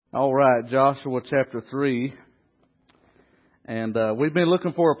All right, Joshua chapter 3. And we've been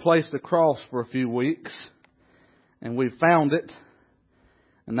looking for a place to cross for a few weeks. And we've found it.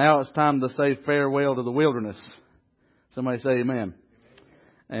 And now it's time to say farewell to the wilderness. Somebody say amen.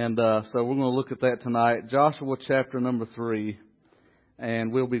 And so we're going to look at that tonight. Joshua chapter number 3.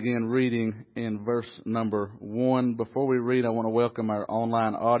 And we'll begin reading in verse number 1. Before we read, I want to welcome our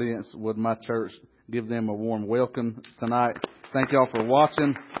online audience. Would my church give them a warm welcome tonight? Thank y'all for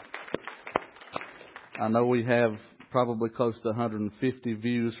watching. I know we have probably close to 150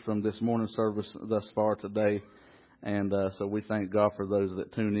 views from this morning service thus far today. And so we thank God for those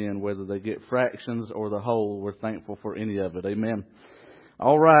that tune in, whether they get fractions or the whole. We're thankful for any of it. Amen.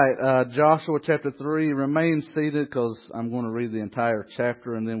 All right, Joshua chapter 3. Remain seated because I'm going to read the entire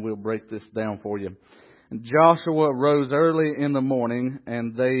chapter and then we'll break this down for you. And Joshua rose early in the morning,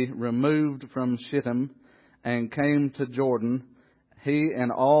 and they removed from Shittim and came to Jordan, he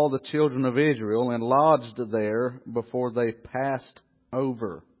and all the children of Israel, and lodged there before they passed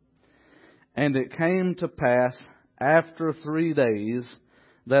over. And it came to pass after 3 days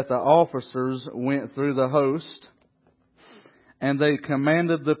that the officers went through the host, and they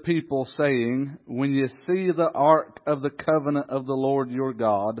commanded the people, saying, when you see the ark of the covenant of the Lord your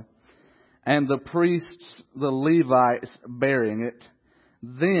God, and the priests, the Levites, bearing it,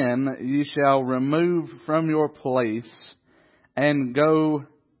 then ye shall remove from your place and go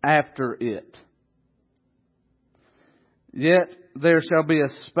after it. Yet there shall be a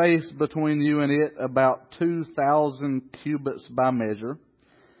space between you and it, about 2,000 cubits by measure.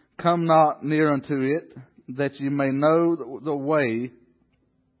 Come not near unto it, that ye may know the way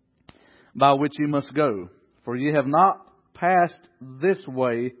by which ye must go. For ye have not passed this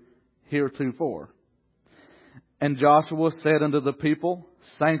way heretofore. And Joshua said unto the people,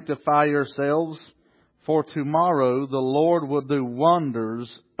 sanctify yourselves, for tomorrow the Lord will do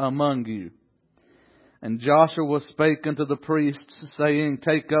wonders among you. And Joshua spake unto the priests, saying,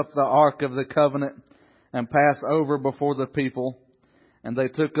 take up the ark of the covenant, and pass over before the people. And they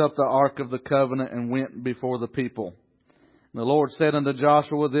took up the ark of the covenant, and went before the people. And the Lord said unto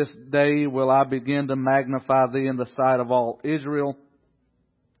Joshua, this day will I begin to magnify thee in the sight of all Israel,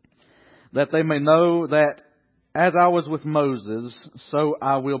 that they may know that as I was with Moses, so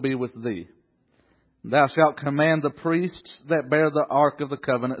I will be with thee. Thou shalt command the priests that bear the ark of the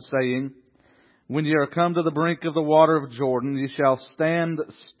covenant, saying, when ye are come to the brink of the water of Jordan, ye shall stand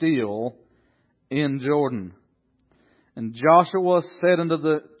still in Jordan. And Joshua said unto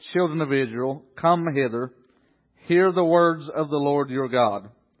the children of Israel, come hither, hear the words of the Lord your God.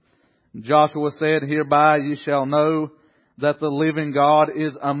 And Joshua said, hereby ye shall know that the living God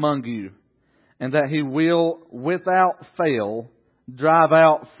is among you, and that he will without fail drive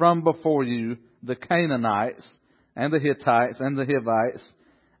out from before you the Canaanites, and the Hittites, and the Hivites,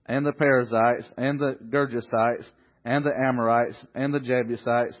 and the Perizzites, and the Gergesites, and the Amorites, and the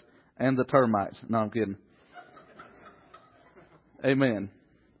Jebusites, and the termites. No, I'm kidding. Amen.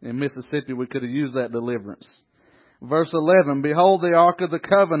 In Mississippi, we could have used that deliverance. Verse 11, behold, the ark of the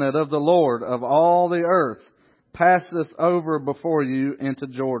covenant of the Lord of all the earth passeth over before you into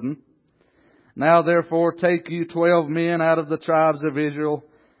Jordan. Now therefore take you 12 men out of the tribes of Israel,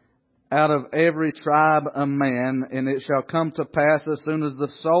 out of every tribe a man, and it shall come to pass as soon as the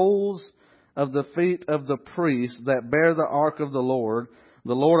soles of the feet of the priests that bear the ark of the Lord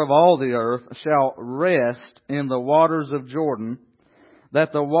of all the earth, shall rest in the waters of Jordan,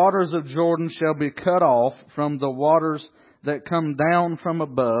 that the waters of Jordan shall be cut off from the waters that come down from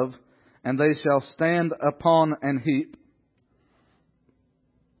above, and they shall stand upon an heap.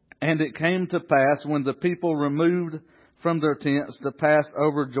 And it came to pass, when the people removed from their tents to pass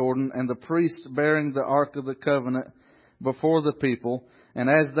over Jordan, and the priests bearing the ark of the covenant before the people, and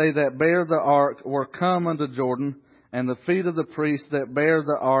as they that bear the ark were come unto Jordan, and the feet of the priests that bear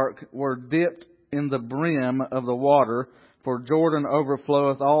the ark were dipped in the brim of the water, for Jordan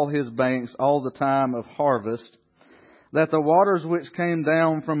overfloweth all his banks all the time of harvest, that the waters which came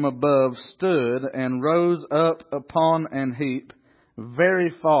down from above stood and rose up upon an heap,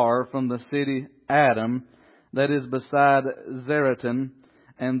 very far from the city Adam, that is beside Zeratan,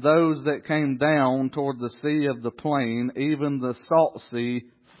 and those that came down toward the sea of the plain, even the salt sea,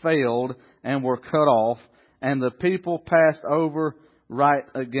 failed and were cut off, and the people passed over right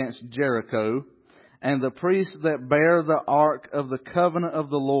against Jericho. And the priests that bear the ark of the covenant of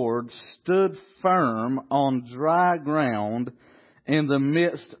the Lord stood firm on dry ground in the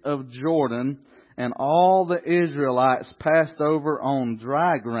midst of Jordan, and all the Israelites passed over on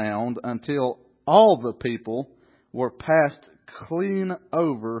dry ground until all the people were passed clean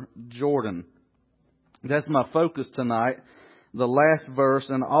over Jordan. That's my focus tonight. the last verse,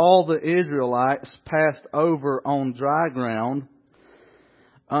 and all the Israelites passed over on dry ground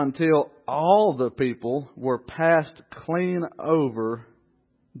until all the people were passed clean over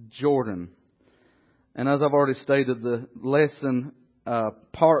Jordan. And as I've already stated, the lesson,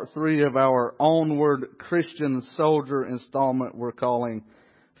 part 3 of our Onward Christian Soldier installment we're calling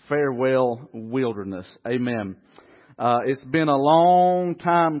Farewell Wilderness. Amen. It's been a long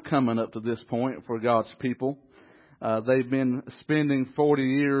time coming up to this point for God's people. They've been spending 40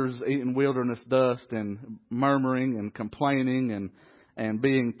 years eating wilderness dust and murmuring and complaining and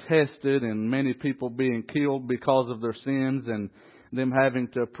being tested, and many people being killed because of their sins, and them having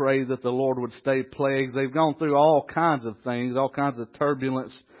to pray that the Lord would stay plagues. They've gone through all kinds of things, all kinds of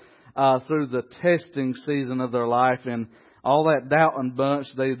turbulence through the testing season of their life, and all that doubting bunch,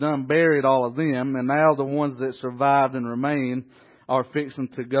 they've done buried all of them, and now the ones that survived and remain are fixing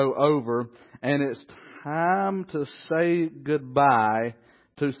to go over, and it's time to say goodbye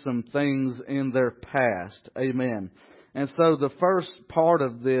to some things in their past. Amen. And so the first part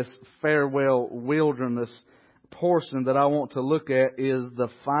of this farewell wilderness portion that I want to look at is the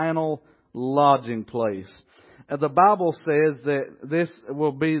final lodging place. The Bible says that this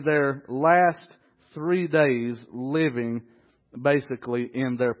will be their last 3 days living basically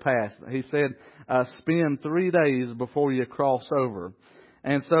in their past. He said, spend 3 days before you cross over.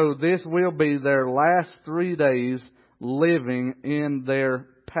 And so this will be their last 3 days living in their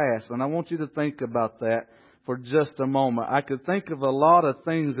past. And I want you to think about that for just a moment. I could think of a lot of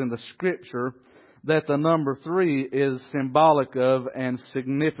things in the Scripture that the number 3 is symbolic of and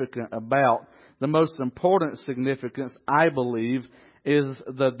significant about. The most important significance, I believe, is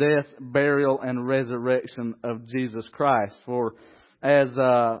the death, burial, and resurrection of Jesus Christ. For as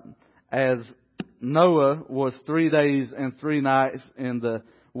Noah was 3 days and 3 nights in the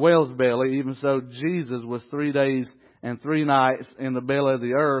whale's belly, even so Jesus was 3 days and 3 nights in the belly of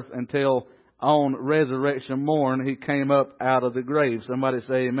the earth until on resurrection morn He came up out of the grave. Somebody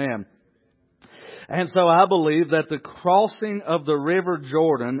say amen. And so I believe that the crossing of the River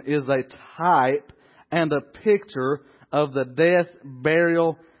Jordan is a type and a picture of the death,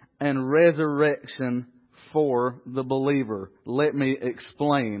 burial, and resurrection for the believer. Let me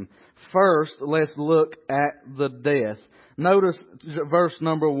explain. First, let's look at the death. Notice verse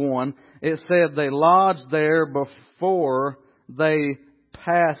number 1. It said they lodged there before they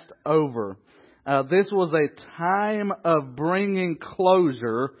passed over. This was a time of bringing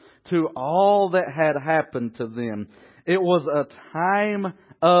closure to all that had happened to them. It was a time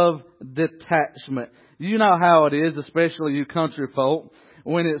of detachment. You know how it is, especially you country folk,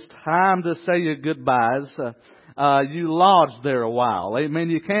 when it's time to say your goodbyes, you lodge there a while. Amen.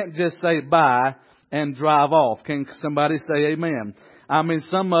 You can't just say bye and drive off. Can somebody say amen? I mean,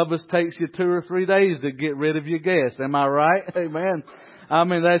 some of us takes you 2 or 3 days to get rid of your guests. Am I right? Amen. I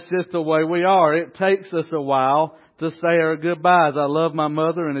mean, that's just the way we are. It takes us a while to say our goodbyes. I love my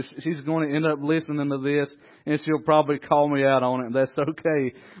mother, and she's going to end up listening to this, and she'll probably call me out on it, and that's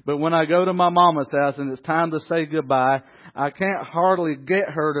okay. But when I go to my mama's house and it's time to say goodbye, I can't hardly get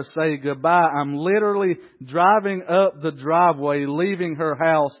her to say goodbye. I'm literally driving up the driveway, leaving her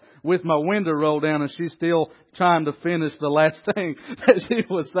house with my window rolled down, and she's still trying to finish the last thing that she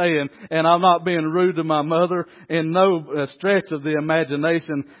was saying. And I'm not being rude to my mother in no stretch of the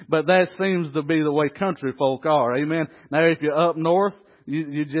imagination, but that seems to be the way country folk are. Amen. Now, if you're up north,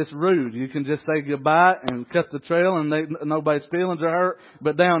 you're just rude. You can just say goodbye and cut the trail, and nobody's feelings are hurt.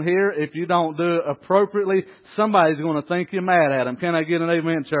 But down here, if you don't do it appropriately, somebody's going to think you're mad at them. Can I get an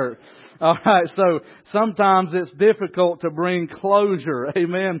amen, church? All right, so sometimes it's difficult to bring closure.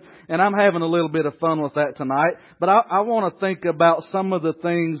 Amen. And I'm having a little bit of fun with that tonight. But I want to think about some of the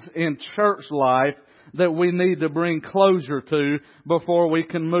things in church life that we need to bring closure to before we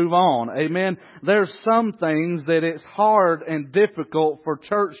can move on. Amen. There's some things that it's hard and difficult for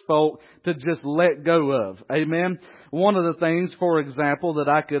church folk to just let go of. Amen. One of the things, for example, that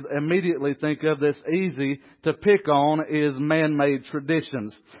I could immediately think of that's easy to pick on is man-made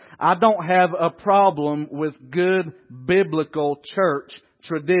traditions. I don't have a problem with good biblical church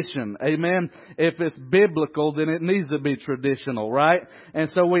tradition. Amen. If it's biblical, then it needs to be traditional, right? And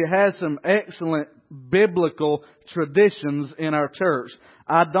so we had some excellent biblical traditions in our church.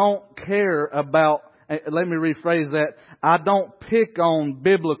 I don't care about let me rephrase that. I don't pick on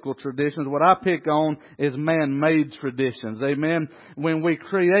biblical traditions. What I pick on is man-made traditions. Amen. When we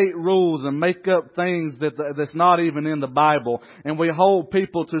create rules and make up things that's not even in the Bible, and we hold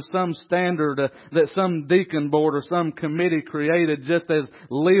people to some standard that some deacon board or some committee created just as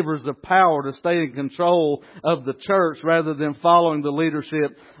levers of power to stay in control of the church rather than following the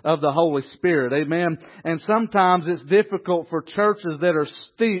leadership of the Holy Spirit. Amen. And sometimes it's difficult for churches that are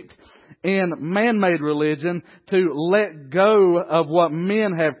steeped in man-made religion to let go of what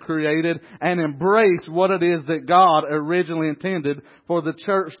men have created and embrace what it is that God originally intended for the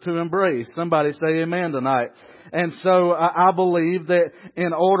church to embrace. Somebody say amen tonight. And so I believe that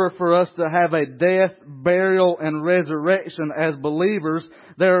in order for us to have a death, burial, and resurrection as believers,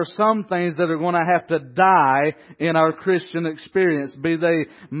 there are some things that are going to have to die in our Christian experience, be they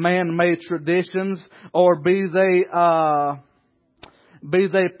man-made traditions or be they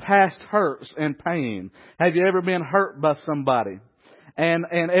past hurts and pain. Have you ever been hurt by somebody? And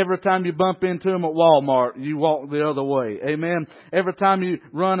every time you bump into them at Walmart, you walk the other way. Amen. Every time you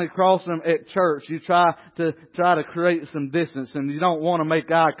run across them at church, you try to create some distance, and you don't want to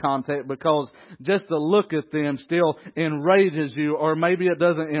make eye contact because just the look at them still enrages you, or maybe it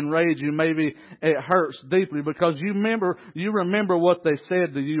doesn't enrage you. Maybe it hurts deeply because you remember what they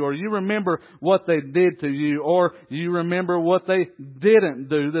said to you, or you remember what they did to you, or you remember what they didn't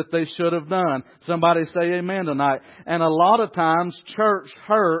do that they should have done. Somebody say amen tonight. And a lot of times church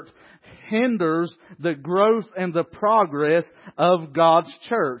hurt hinders the growth and the progress of God's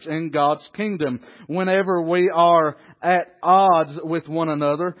church and God's kingdom. Whenever we are at odds with one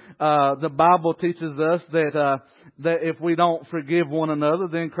another, the Bible teaches us that if we don't forgive one another,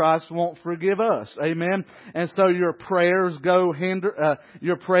 then Christ won't forgive us. Amen. And so your prayers are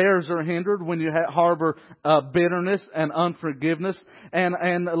hindered when you harbor bitterness and unforgiveness.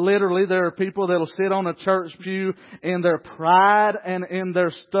 And literally there are people that'll sit on a church pew in their pride and in their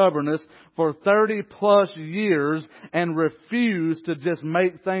stubbornness for 30 plus years and refuse to just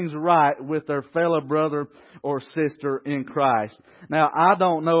make things right with their fellow brother or sister in Christ. Now, I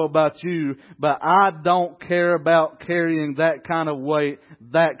don't know about you, but I don't care about carrying that kind of weight,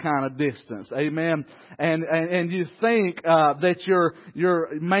 that kind of distance. Amen. And you think that you're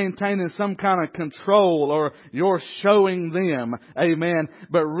maintaining some kind of control or you're showing them. Amen.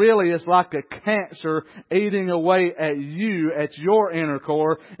 But really it's like a cancer eating away at you, at your inner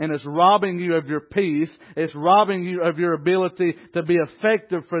core, and it's robbing you of your peace. It's robbing you of your ability to be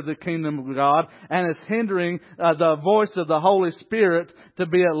effective for the kingdom of God, and it's hindering the voice of the Holy Spirit to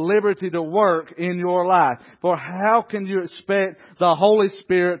be at liberty to work in your life. For how can you expect the Holy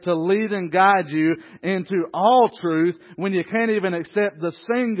Spirit to lead and guide you into all truth when you can't even accept the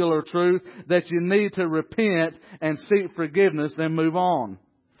singular truth that you need to repent and seek forgiveness and move on?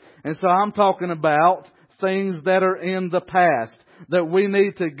 And so I'm talking about things that are in the past, that we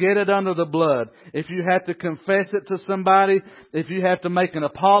need to get it under the blood. If you have to confess it to somebody, if you have to make an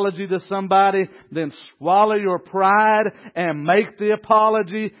apology to somebody, then swallow your pride and make the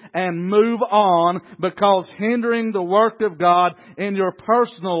apology and move on, because hindering the work of God in your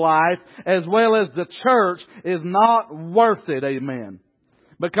personal life as well as the church is not worth it. Amen.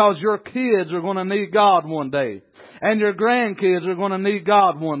 Because your kids are going to need God one day. And your grandkids are going to need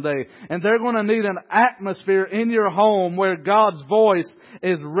God one day. And they're going to need an atmosphere in your home where God's voice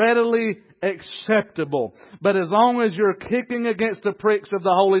is readily acceptable. But as long as you're kicking against the pricks of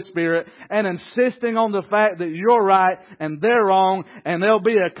the Holy Spirit and insisting on the fact that you're right and they're wrong, and there'll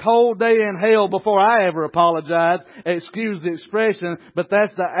be a cold day in hell before I ever apologize, excuse the expression, but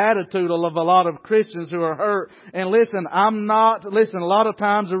that's the attitude of a lot of Christians who are hurt. And listen, a lot of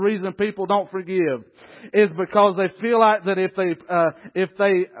times the reason people don't forgive is because they feel like that if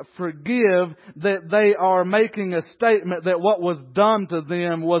they forgive, that they are making a statement that what was done to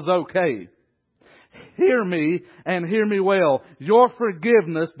them was okay. Hear me, and hear me well. Your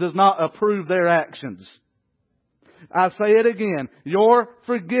forgiveness does not approve their actions. I say it again. Your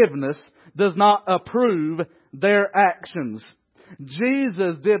forgiveness does not approve their actions.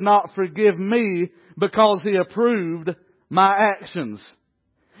 Jesus did not forgive me because He approved my actions.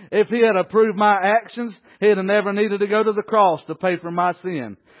 If He had approved my actions, He'd have never needed to go to the cross to pay for my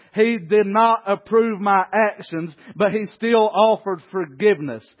sin. He did not approve my actions, but He still offered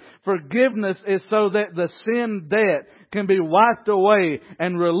forgiveness. Forgiveness is so that the sin debt can be wiped away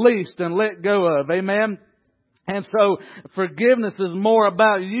and released and let go of. Amen? And so forgiveness is more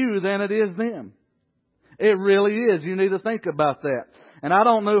about you than it is them. It really is. You need to think about that. And I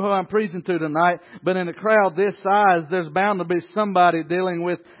don't know who I'm preaching to tonight, but in a crowd this size, there's bound to be somebody dealing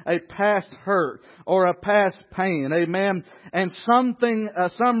with a past hurt or a past pain. Amen. And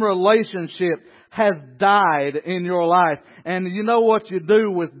some relationship has died in your life. And you know what you do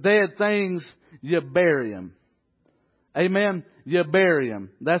with dead things? You bury them. Amen. You bury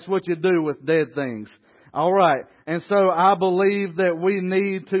them. That's what you do with dead things. All right. And so I believe that we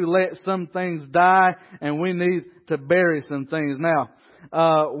need to let some things die and we need to bury some things. Now,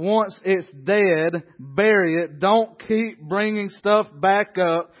 once it's dead, bury it. Don't keep bringing stuff back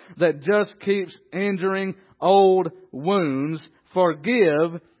up that just keeps injuring old wounds.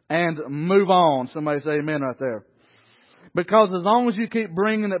 Forgive and move on. Somebody say amen right there. Because as long as you keep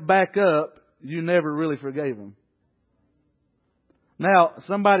bringing it back up, you never really forgave them. Now,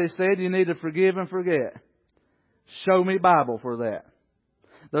 somebody said you need to forgive and forget. Show me Bible for that.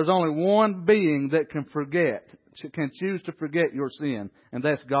 There's only one being that can choose to forget your sin, and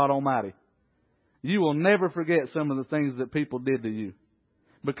that's God Almighty. You will never forget some of the things that people did to you,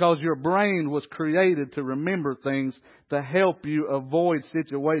 because your brain was created to remember things to help you avoid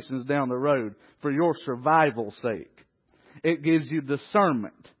situations down the road for your survival's sake. It gives you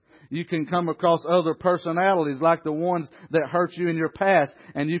discernment. You can come across other personalities like the ones that hurt you in your past,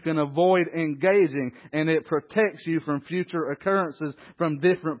 and you can avoid engaging, and it protects you from future occurrences from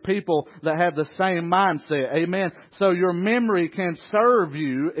different people that have the same mindset. Amen. So your memory can serve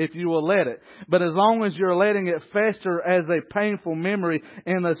you if you will let it. But as long as you're letting it fester as a painful memory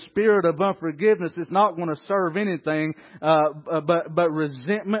in the spirit of unforgiveness, it's not going to serve anything but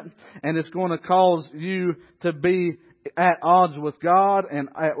resentment, and it's going to cause you to be at odds with God and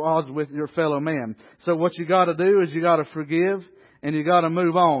at odds with your fellow man. So what you got to do is you got to forgive and you got to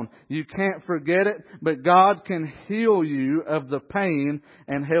move on. You can't forget it, but God can heal you of the pain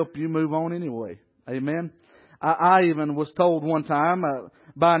and help you move on anyway. Amen. I even was told one time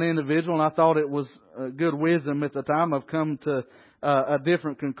by an individual, and I thought it was good wisdom at the time. I've come to a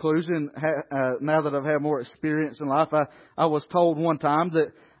different conclusion now that I've had more experience in life. I was told one time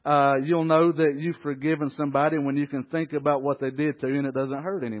that you'll know that you've forgiven somebody when you can think about what they did to you and it doesn't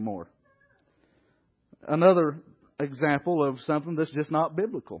hurt anymore. Another example of something that's just not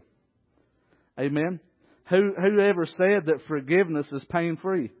biblical. Amen. Whoever said that forgiveness is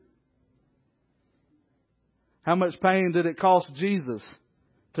pain-free? How much pain did it cost Jesus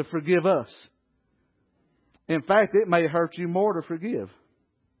to forgive us? In fact, it may hurt you more to forgive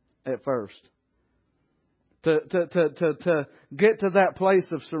at first. To get to that place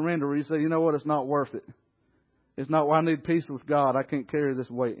of surrender where you say, you know what, it's not worth it. It's not, I need peace with God. I can't carry this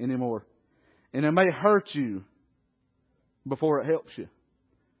weight anymore. And it may hurt you before it helps you.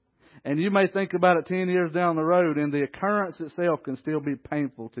 And you may think about it 10 years down the road, and the occurrence itself can still be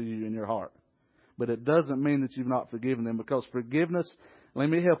painful to you in your heart. But it doesn't mean that you've not forgiven them, because forgiveness, let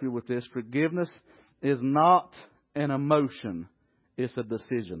me help you with this, forgiveness is not an emotion. It's a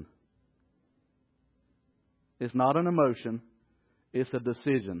decision. It's not an emotion. It's a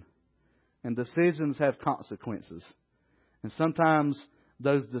decision. And decisions have consequences. And sometimes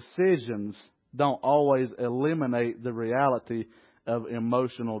those decisions don't always eliminate the reality of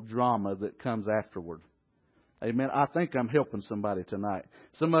emotional drama that comes afterward. Amen. I think I'm helping somebody tonight.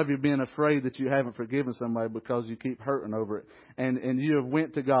 Some of you being afraid that you haven't forgiven somebody because you keep hurting over it. And you have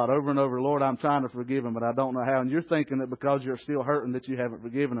went to God over and over, Lord, I'm trying to forgive him, but I don't know how. And you're thinking that because you're still hurting that you haven't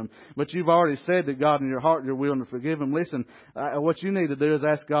forgiven him. But you've already said to God in your heart you're willing to forgive him. Listen, what you need to do is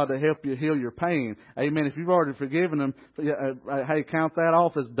ask God to help you heal your pain. Amen. If you've already forgiven him, hey, count that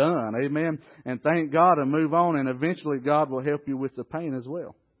off as done. Amen. And thank God and move on. And eventually God will help you with the pain as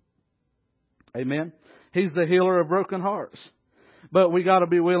well. Amen. He's the healer of broken hearts. But we got to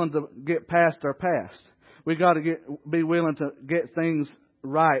be willing to get past our past. We got to be willing to get things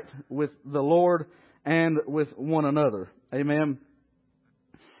right with the Lord and with one another. Amen.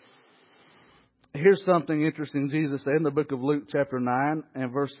 Here's something interesting Jesus said in the book of Luke chapter 9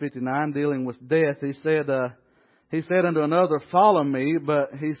 and verse 59, dealing with death. He said unto another, follow me.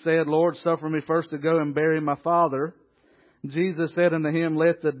 But he said, Lord, suffer me first to go and bury my father. Jesus said unto him,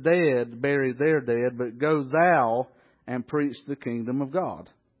 let the dead bury their dead, but go thou and preach the kingdom of God.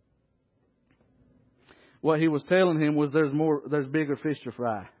 What he was telling him was there's bigger fish to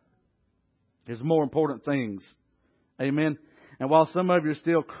fry. There's more important things. Amen. And while some of you are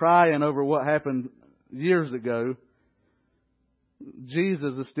still crying over what happened years ago,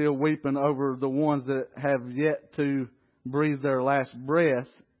 Jesus is still weeping over the ones that have yet to breathe their last breath.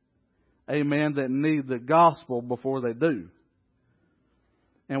 Amen, that need the gospel before they do.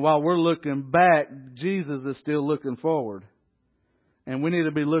 And while we're looking back, Jesus is still looking forward. And we need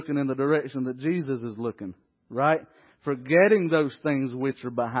to be looking in the direction that Jesus is looking, right? forgetting those things which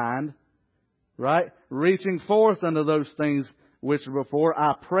are behind, right? Reaching forth unto those things which are before.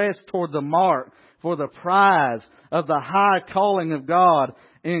 I press toward the mark for the prize of the high calling of God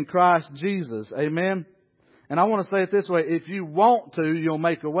in Christ Jesus. Amen? And I want to say it this way. If you want to, you'll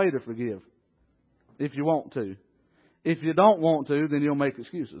make a way to forgive. If you want to. If you don't want to, then you'll make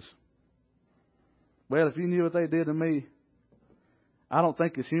excuses. Well, if you knew what they did to me, I don't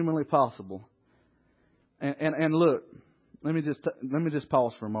think it's humanly possible. And look, let me just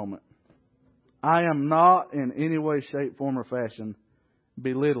pause for a moment. I am not in any way, shape, form, or fashion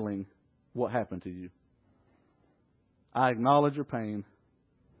belittling what happened to you. I acknowledge your pain,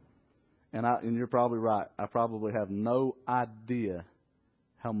 and you're probably right. I probably have no idea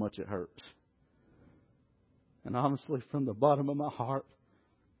how much it hurts. And honestly, from the bottom of my heart,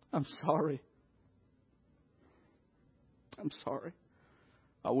 I'm sorry. I'm sorry.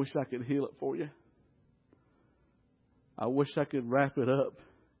 I wish I could heal it for you. I wish I could wrap it up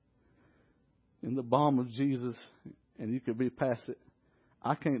in the balm of Jesus and you could be past it.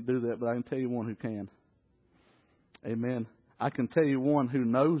 I can't do that, but I can tell you one who can. Amen. I can tell you one who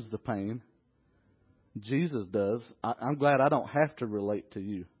knows the pain. Jesus does. I'm glad I don't have to relate to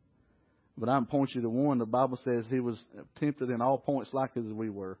you. But I'm pointing you to one. The Bible says he was tempted in all points like as we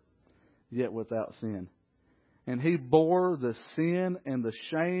were, yet without sin. And he bore the sin and the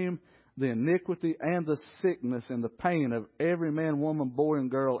shame, the iniquity and the sickness and the pain of every man, woman, boy,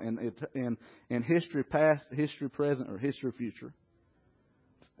 and girl in history past, history present, or history future.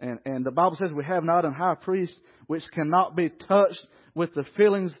 And the Bible says we have not an high priest which cannot be touched with the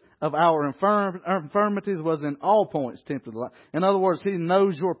feelings of our infirmities, was in all points tempted. In other words, he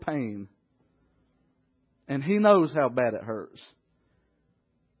knows your pain. And he knows how bad it hurts.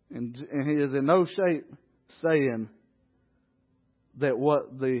 And he is in no shape saying that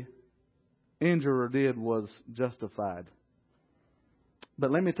what the injurer did was justified.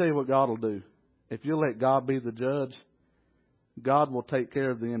 But let me tell you what God will do. If you let God be the judge, God will take care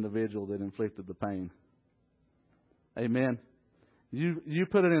of the individual that inflicted the pain. Amen. You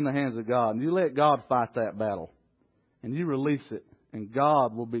put it in the hands of God, and you let God fight that battle. And you release it, and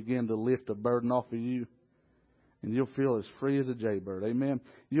God will begin to lift a burden off of you. And you'll feel as free as a jaybird. Amen.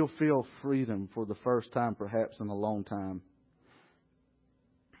 You'll feel freedom for the first time perhaps in a long time.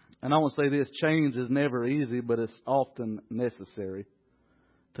 And I want to say this, change is never easy, but it's often necessary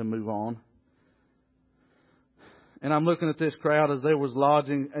to move on. And I'm looking at this crowd as they was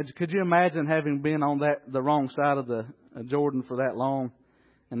lodging. Could you imagine having been on the wrong side of the Jordan for that long?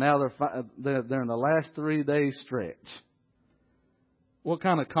 And now they're in the last 3 days stretch. What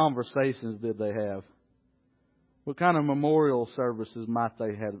kind of conversations did they have? What kind of memorial services might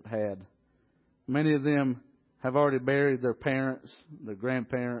they have had? Many of them have already buried their parents, their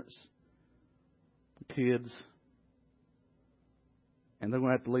grandparents, kids. And they're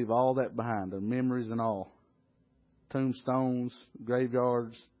going to have to leave all that behind, their memories and all. Tombstones,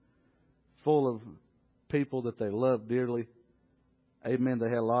 graveyards, full of people that they love dearly. Amen. They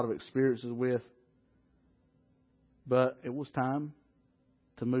had a lot of experiences with. But it was time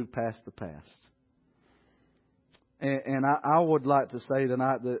to move past the past. And I would like to say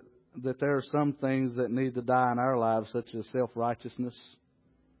tonight that there are some things that need to die in our lives, such as self-righteousness,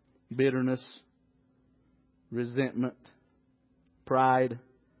 bitterness, resentment, pride,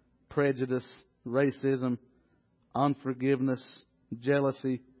 prejudice, racism, unforgiveness,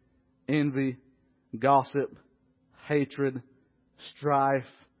 jealousy, envy, gossip, hatred, strife,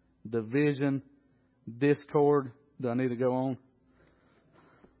 division, discord. Do I need to go on?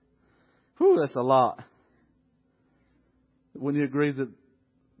 Whew, that's a lot. When you agree that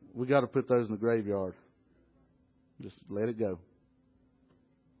we got to put those in the graveyard, just let it go.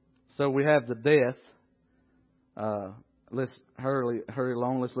 So we have the death. Let's hurry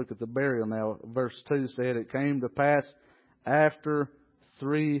along. Let's look at the burial now. Verse 2 said, it came to pass after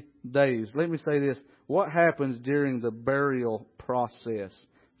 3 days. Let me say this. What happens during the burial process?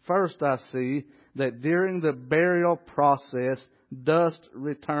 First, I see that during the burial process, dust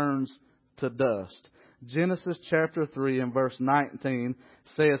returns to dust. Genesis chapter 3 and verse 19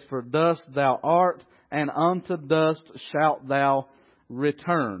 says, for dust thou art, and unto dust shalt thou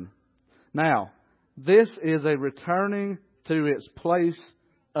return. Now, this is a returning to its place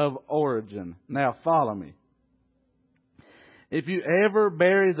of origin. Now, follow me. If you ever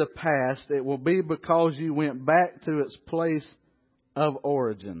bury the past, it will be because you went back to its place of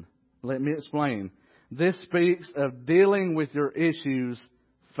origin. Let me explain. This speaks of dealing with your issues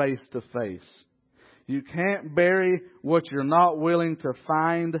face to face. You can't bury what you're not willing to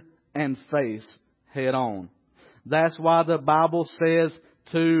find and face head on. That's why the Bible says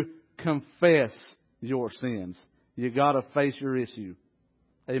to confess your sins. You got to face your issue.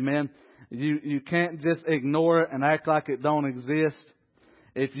 Amen. You can't just ignore it and act like it don't exist.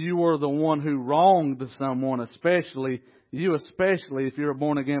 If you were the one who wronged someone, especially if you're a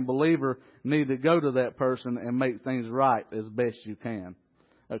born again believer, need to go to that person and make things right as best you can,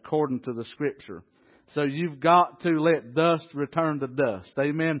 according to the Scripture. So you've got to let dust return to dust.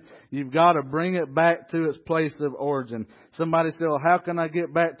 Amen. You've got to bring it back to its place of origin. Somebody said, well, how can I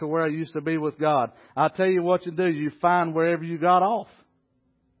get back to where I used to be with God? I'll tell you what you do. You find wherever you got off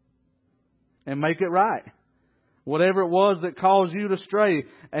and make it right. Whatever it was that caused you to stray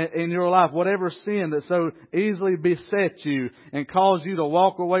in your life, whatever sin that so easily beset you and caused you to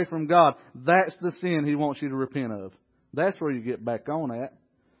walk away from God, that's the sin He wants you to repent of. That's where you get back on at.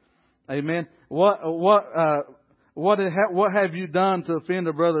 Amen. What have you done to offend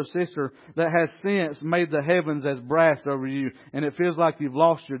a brother or sister that has since made the heavens as brass over you, and it feels like you've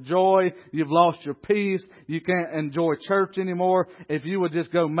lost your joy, you've lost your peace, you can't enjoy church anymore? If you would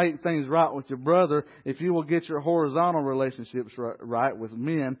just go make things right with your brother, if you will get your horizontal relationships right with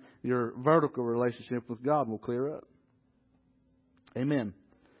men, your vertical relationship with God will clear up. Amen.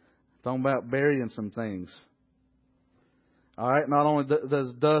 Talking about burying some things. All right, not only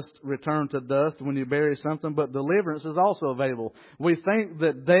does dust return to dust when you bury something, but deliverance is also available. We think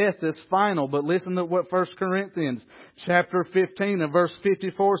that death is final, but listen to what 1 Corinthians chapter 15 and verse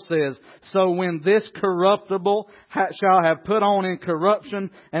 54 says. So when this corruptible shall have put on incorruption,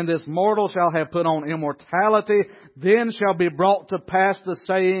 and this mortal shall have put on immortality, then shall be brought to pass the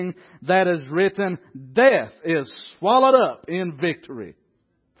saying that is written, death is swallowed up in victory.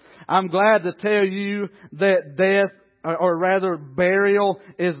 I'm glad to tell you that death, or rather burial,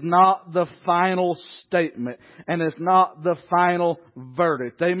 is not the final statement, and it's not the final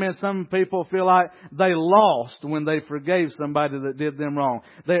verdict. Amen. Some people feel like they lost when they forgave somebody that did them wrong.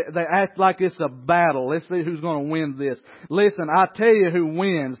 They act like it's a battle. Let's see who's going to win this. Listen, I tell you who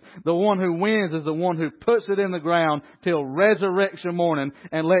wins. The one who wins is the one who puts it in the ground till resurrection morning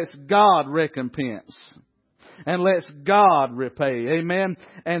and lets God recompense. And lets God repay. Amen.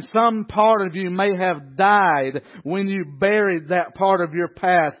 And some part of you may have died when you buried that part of your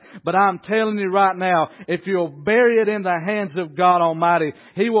past. But I'm telling you right now, if you'll bury it in the hands of God Almighty,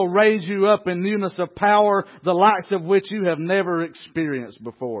 He will raise you up in newness of power, the likes of which you have never experienced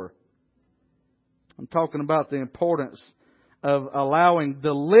before. I'm talking about the importance of allowing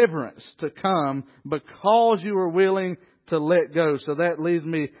deliverance to come because you are willing to let go. So that leads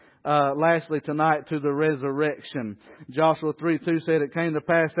me lastly tonight to the resurrection. Joshua 3:2 said it came to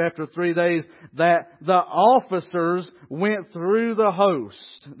pass after 3 days that the officers went through the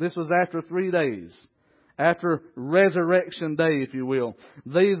host. This was after 3 days. After resurrection day, if you will.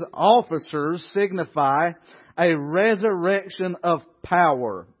 These officers signify a resurrection of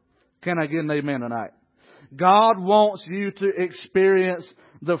power. Can I get an amen tonight? God wants you to experience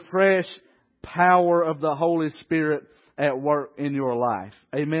the fresh power of the Holy Spirit at work in your life.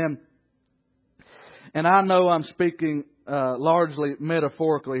 Amen. And I know I'm speaking largely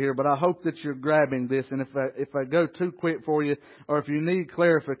metaphorically here, but I hope that you're grabbing this. And if I go too quick for you, or if you need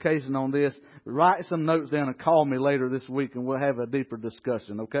clarification on this, write some notes down and call me later this week and we'll have a deeper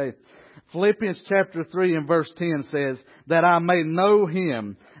discussion, okay? Philippians chapter 3 and verse 10 says, that I may know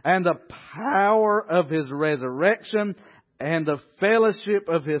Him and the power of His resurrection and the fellowship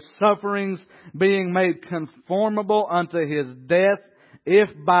of His sufferings, being made conformable unto His death, if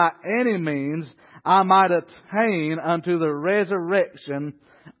by any means I might attain unto the resurrection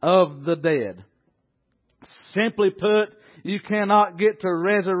of the dead. Simply put, you cannot get to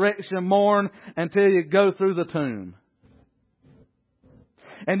resurrection morn until you go through the tomb.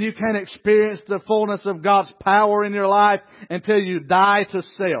 And you can't experience the fullness of God's power in your life until you die to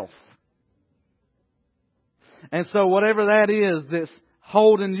self. And so whatever that is that's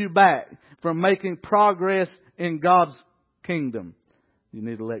holding you back from making progress in God's kingdom, you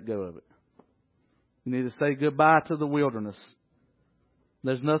need to let go of it. You need to say goodbye to the wilderness.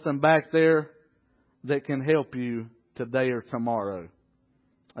 There's nothing back there that can help you today or tomorrow.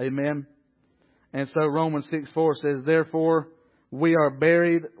 Amen. And so Romans 6:4 says, therefore we are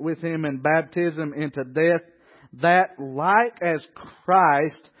buried with Him in baptism into death, that like as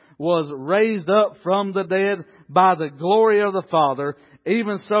Christ was raised up from the dead by the glory of the Father,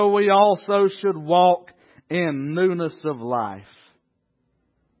 even so we also should walk in newness of life.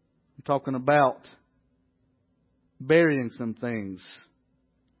 I'm talking about burying some things.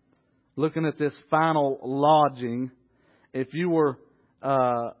 Looking at this final lodging, if you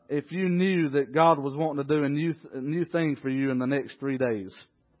knew that God was wanting to do a new thing for you in the next 3 days,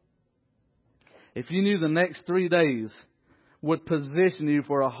 if you knew the next 3 days would position you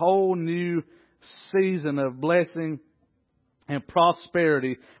for a whole new season of blessing and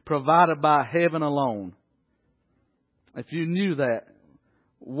prosperity provided by heaven alone. If you knew that,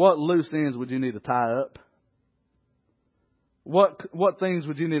 what loose ends would you need to tie up? What things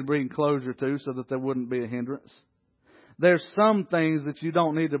would you need to bring closure to so that there wouldn't be a hindrance? There's some things that you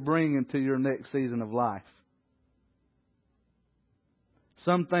don't need to bring into your next season of life.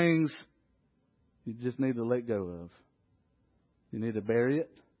 Some things you just need to let go of. You need to bury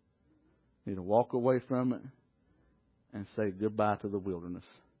it. You need to walk away from it and say goodbye to the wilderness.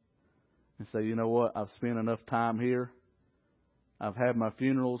 And say, you know what? I've spent enough time here. I've had my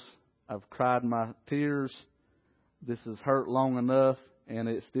funerals. I've cried my tears. This has hurt long enough, and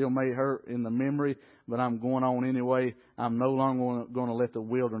it still may hurt in the memory, but I'm going on anyway. I'm no longer going to let the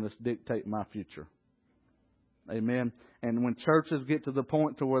wilderness dictate my future. Amen. And when churches get to the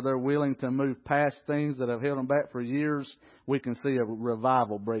point to where they're willing to move past things that have held them back for years, we can see a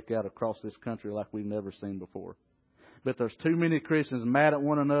revival break out across this country like we've never seen before. But there's too many Christians mad at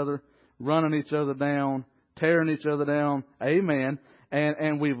one another, running each other down, tearing each other down. Amen.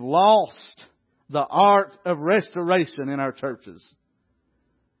 And we've lost the art of restoration in our churches,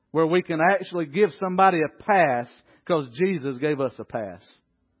 where we can actually give somebody a pass because Jesus gave us a pass.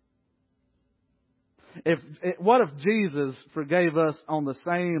 What if Jesus forgave us on the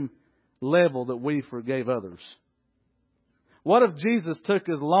same level that we forgave others? What if Jesus took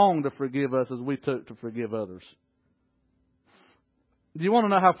as long to forgive us as we took to forgive others? Do you want to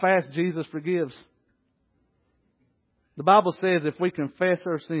know how fast Jesus forgives? The Bible says if we confess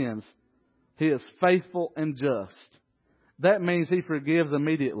our sins, He is faithful and just. That means He forgives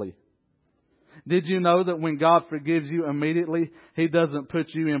immediately. Did you know that when God forgives you immediately, He doesn't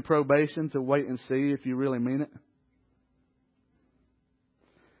put you in probation to wait and see if you really mean it?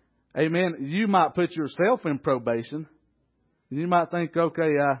 Amen. You might put yourself in probation. You might think,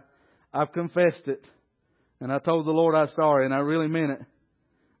 okay, I've confessed it. And I told the Lord I'm sorry and I really meant it.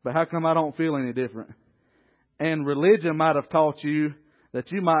 But how come I don't feel any different? And religion might have taught you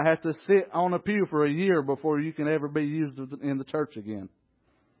that you might have to sit on a pew for a year before you can ever be used in the church again.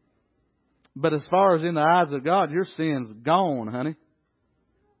 But as far as in the eyes of God, your sin's gone, honey.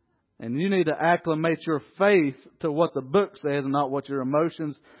 And you need to acclimate your faith to what the book says and not what your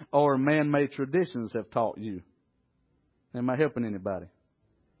emotions or man-made traditions have taught you. Am I helping anybody?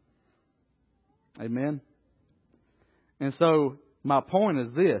 Amen? And so my point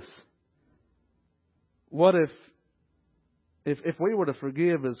is this. What if we were to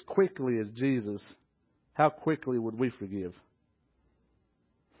forgive as quickly as Jesus, how quickly would we forgive?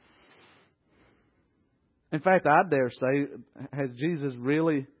 In fact, I dare say, has Jesus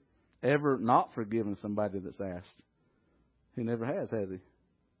really ever not forgiven somebody that's asked? He never has he?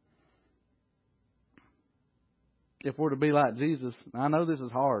 If we're to be like Jesus, I know this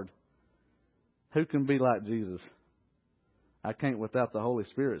is hard. Who can be like Jesus? I can't without the Holy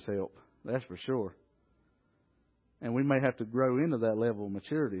Spirit's help. That's for sure. And we may have to grow into that level of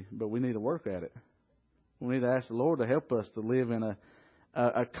maturity, but we need to work at it. We need to ask the Lord to help us to live in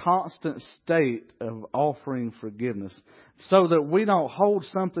a constant state of offering forgiveness so that we don't hold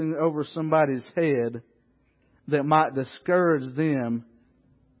something over somebody's head that might discourage them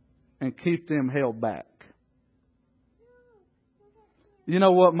and keep them held back. You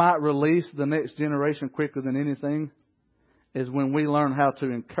know what might release the next generation quicker than anything is when we learn how to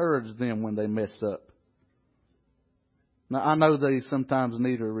encourage them when they mess up. Now, I know they sometimes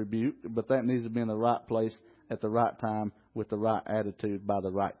need a rebuke, but that needs to be in the right place at the right time with the right attitude by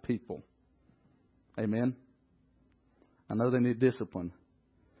the right people. Amen? I know they need discipline.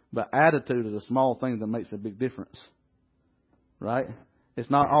 But attitude is a small thing that makes a big difference. Right? It's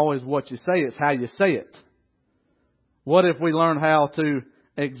not always what you say, it's how you say it. What if we learn how to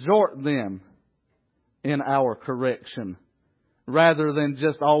exhort them in our correction rather than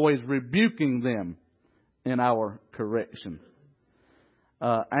just always rebuking them in our correction?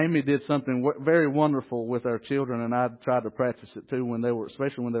 Amy did something very wonderful with our children, and I tried to practice it too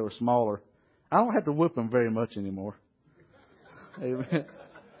especially when they were smaller. I don't have to whip them very much anymore. Amen.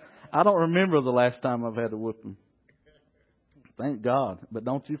 I don't remember the last time I've had to whip them. Thank God. But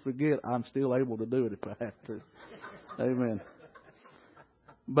don't you forget, I'm still able to do it if I have to. Amen.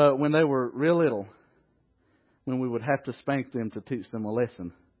 But when they were real little, when we would have to spank them to teach them a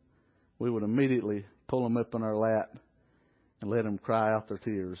lesson, we would immediately pull them up in our lap and let them cry out their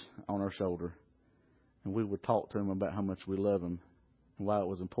tears on our shoulder. And we would talk to them about how much we love them and why it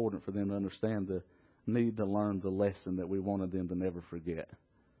was important for them to understand the need to learn the lesson that we wanted them to never forget.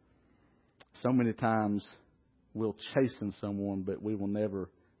 So many times we'll chasten someone, but we will never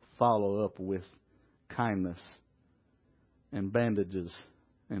follow up with kindness and bandages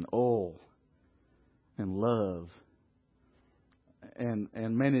and oil and love.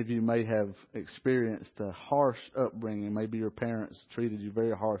 And many of you may have experienced a harsh upbringing. Maybe your parents treated you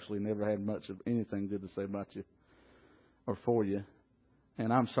very harshly, never had much of anything good to say about you or for you.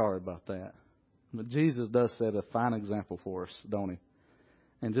 And I'm sorry about that. But Jesus does set a fine example for us, don't he?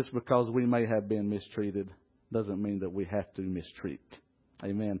 And just because we may have been mistreated doesn't mean that we have to mistreat.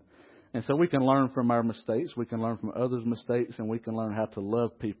 Amen. And so we can learn from our mistakes. We can learn from others' mistakes, and we can learn how to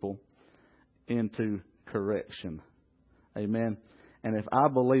love people into correction. Amen. And if I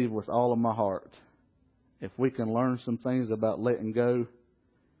believe with all of my heart, if we can learn some things about letting go,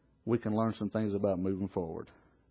 we can learn some things about moving forward.